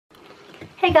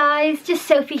Hey guys, just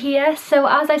Sophie here. So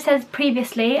as I said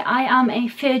previously, I am a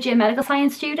third year medical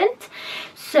science student.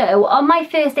 So on my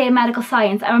first day of medical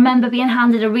science, I remember being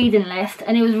handed a reading list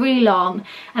and it was really long,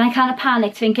 and I kind of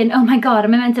panicked thinking, oh my god,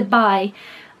 am I meant to buy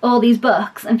all these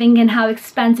books, and thinking how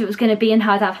expensive it was going to be and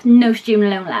how I'd have no student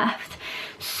loan left.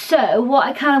 So what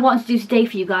I kind of want to do today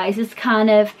for you guys is kind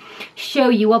of show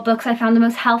you what books I found the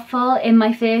most helpful in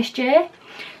my first year.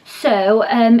 So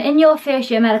in your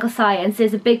first year of medical science,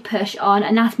 there's a big push on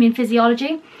anatomy and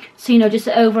physiology. So, you know, just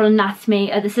the overall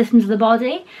anatomy of the systems of the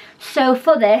body. So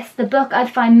for this, the book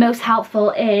I'd find most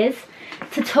helpful is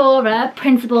Tutora,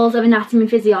 Principles of Anatomy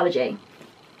and Physiology.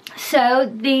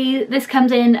 So this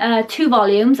comes in 2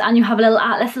 volumes, and you have a little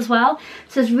atlas as well.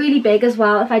 So it's really big as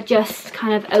well if I just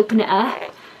kind of open it up.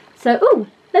 So, ooh,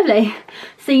 lovely.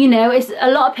 So, you know, it's a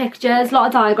lot of pictures, a lot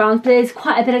of diagrams, but there's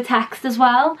quite a bit of text as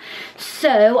well.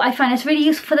 So I find it's really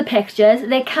useful for the pictures.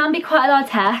 There can be quite a lot of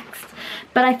text,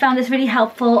 but I found this really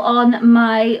helpful on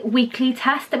my weekly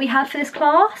test that we had for this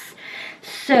class.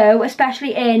 So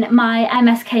especially in my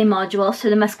MSK module, so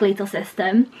the musculoskeletal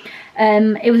system,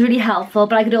 it was really helpful,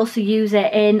 but I could also use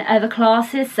it in other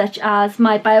classes such as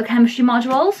my biochemistry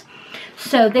modules.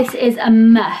 So this is a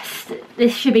must.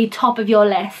 This should be top of your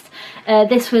list.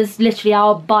 This was literally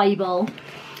our Bible,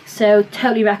 so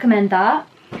totally recommend that.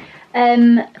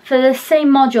 For the same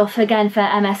module for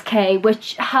MSK,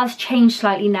 which has changed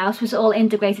slightly now, so it's all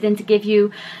integrated in to give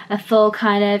you a full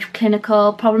kind of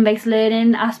clinical problem-based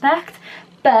learning aspect,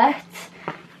 but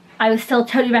I would still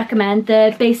totally recommend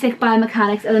the basic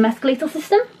biomechanics of the musculoskeletal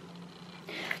system.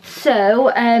 So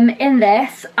in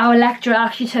this, our lecturer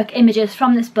actually took images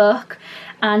from this book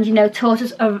and, you know, taught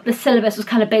us, the syllabus was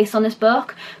kind of based on this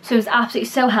book, so it was absolutely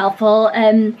so helpful.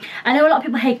 I know a lot of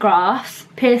people hate graphs.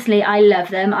 Personally, I love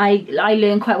them. I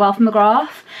learn quite well from a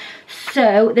graph.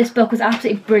 So this book was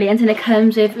absolutely brilliant, and it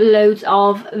comes with loads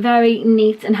of very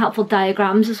neat and helpful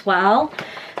diagrams as well,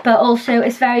 but also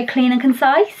it's very clean and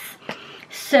concise.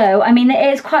 So, I mean,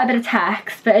 there is quite a bit of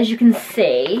text, but as you can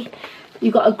see,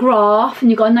 you've got a graph and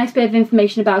you've got a nice bit of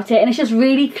information about it, and it's just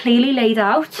really clearly laid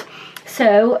out.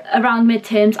 So around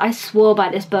midterms, I swore by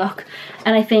this book,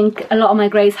 and I think a lot of my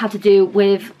grades had to do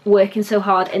with working so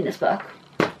hard in this book.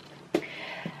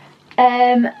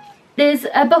 There's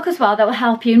a book as well that will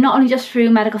help you not only just through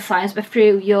medical science, but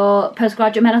through your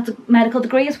postgraduate medical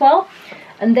degree as well,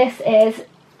 and this is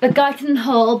the Guyton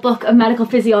Hall Book of Medical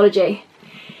Physiology.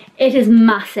 It is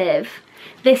massive.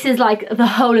 This is like the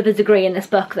whole of the degree in this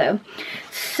book though.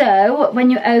 So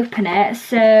when you open it,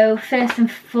 so first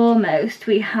and foremost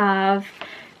we have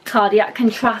cardiac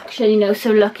contraction, you know,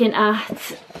 so looking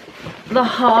at the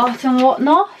heart and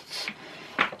whatnot.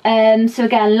 So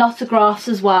again, lots of graphs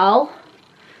as well.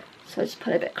 So I'll just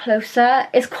put it a bit closer.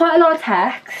 It's quite a lot of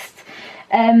text,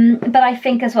 but I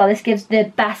think as well this gives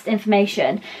the best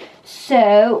information.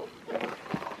 So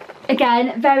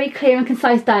again, very clear and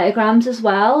concise diagrams as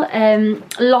well,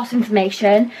 lots of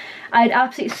information. I'd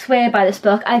absolutely swear by this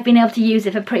book. I've been able to use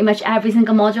it for pretty much every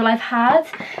single module I've had,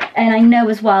 and I know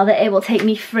as well that it will take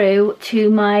me through to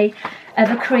my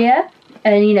other career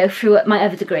and, you know, through my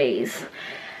other degrees.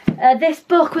 This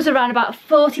book was around about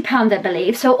 £40, I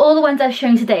believe, so all the ones I've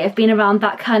shown today have been around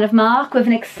that kind of mark, with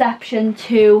an exception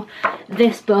to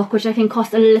this book, which I think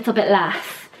cost a little bit less.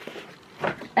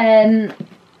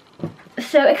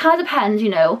 So it kind of depends, you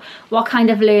know, what kind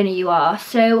of learner you are.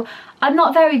 So I'm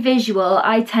not very visual.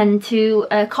 I tend to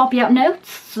copy out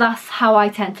notes, so that's how I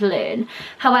tend to learn.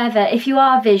 However, if you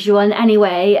are visual in any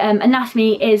way,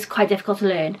 anatomy is quite difficult to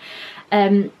learn.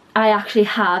 I actually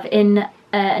have in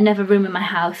another room in my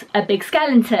house a big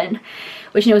skeleton,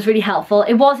 which, you know, was really helpful.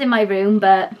 It was in my room,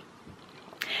 but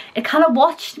it kind of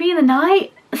watched me in the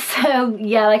night. So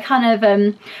yeah, I kind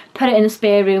of put it in a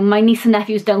spare room. My niece and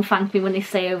nephews don't thank me when they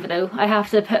stay over though. I have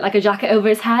to put like a jacket over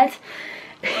his head.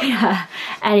 Yeah,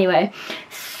 anyway.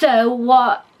 So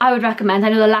what I would recommend, I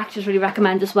know the lecturers really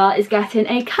recommend as well, is getting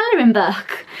a colouring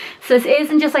book. So this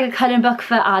isn't just like a colouring book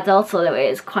for adults, although it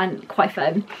is quite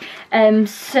fun.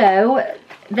 So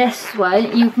this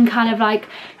one, you can kind of like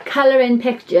colour in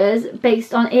pictures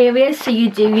based on areas. So you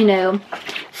do, you know,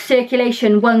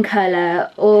 circulation one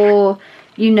colour, or,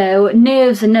 you know,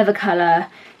 nerves another colour.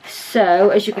 So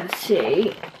as you can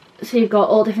see, so you've got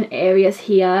all different areas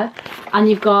here, and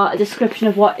you've got a description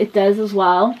of what it does as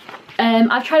well.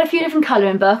 I've tried a few different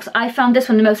colouring books. I found this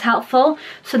one the most helpful.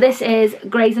 So this is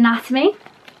Grey's Anatomy.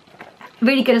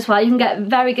 Really good as well. You can get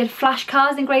very good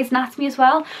flashcards in Grey's Anatomy as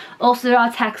well. Also there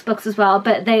are textbooks as well,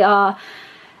 but they're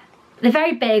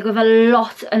very big with a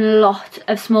lot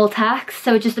of small text,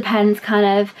 so it just depends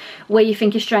kind of where you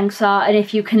think your strengths are and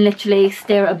if you can literally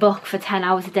stare at a book for 10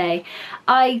 hours a day.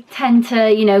 I tend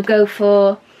to, you know, go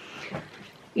for,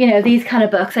 you know, these kind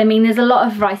of books. I mean, there's a lot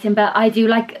of writing, but I do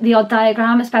like the odd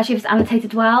diagram, especially if it's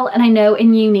annotated well. And I know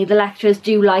in uni the lecturers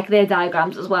do like their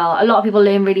diagrams as well. A lot of people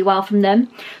learn really well from them,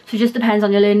 so it just depends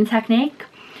on your learning technique.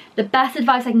 The best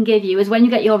advice I can give you is when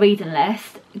you get your reading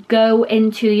list, go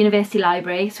into the university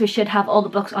library, so we should have all the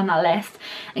books on that list,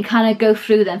 and kind of go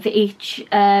through them for each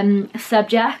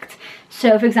subject.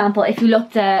 So for example, if you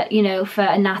looked at, you know, for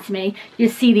anatomy,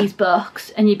 you'd see these books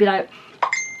and you'd be like,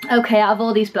 okay, out of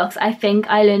all these books, I think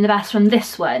I learned the best from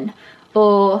this one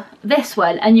or this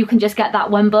one, and you can just get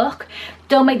that one book.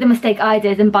 Don't make the mistake I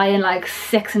did in buying like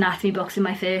 6 anatomy books in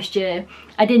my first year.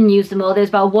 I didn't use them all. There's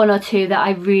about 1 or 2 that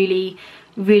I really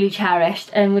cherished,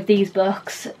 and with these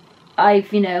books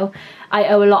I've, you know, I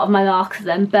owe a lot of my marks to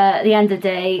them. But at the end of the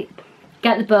day,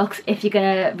 get the books if you're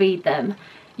gonna read them.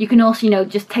 You can also, you know,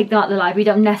 just take them out of the library. You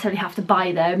don't necessarily have to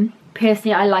buy them.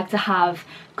 Personally, I like to have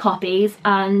copies,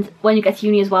 and when you get to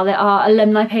uni as well, there are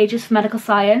alumni pages for medical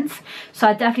science, so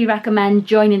I definitely recommend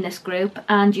joining this group,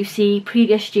 and you see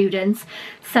previous students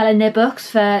selling their books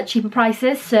for cheaper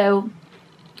prices. So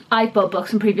I've bought books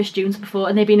from previous students before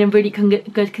and they've been in really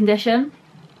good condition,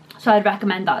 so I'd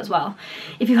recommend that as well.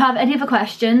 If you have any other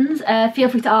questions, feel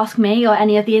free to ask me or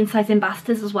any of the Insight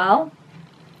ambassadors as well,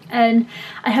 and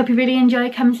I hope you really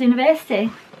enjoy coming to university.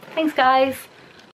 Thanks guys.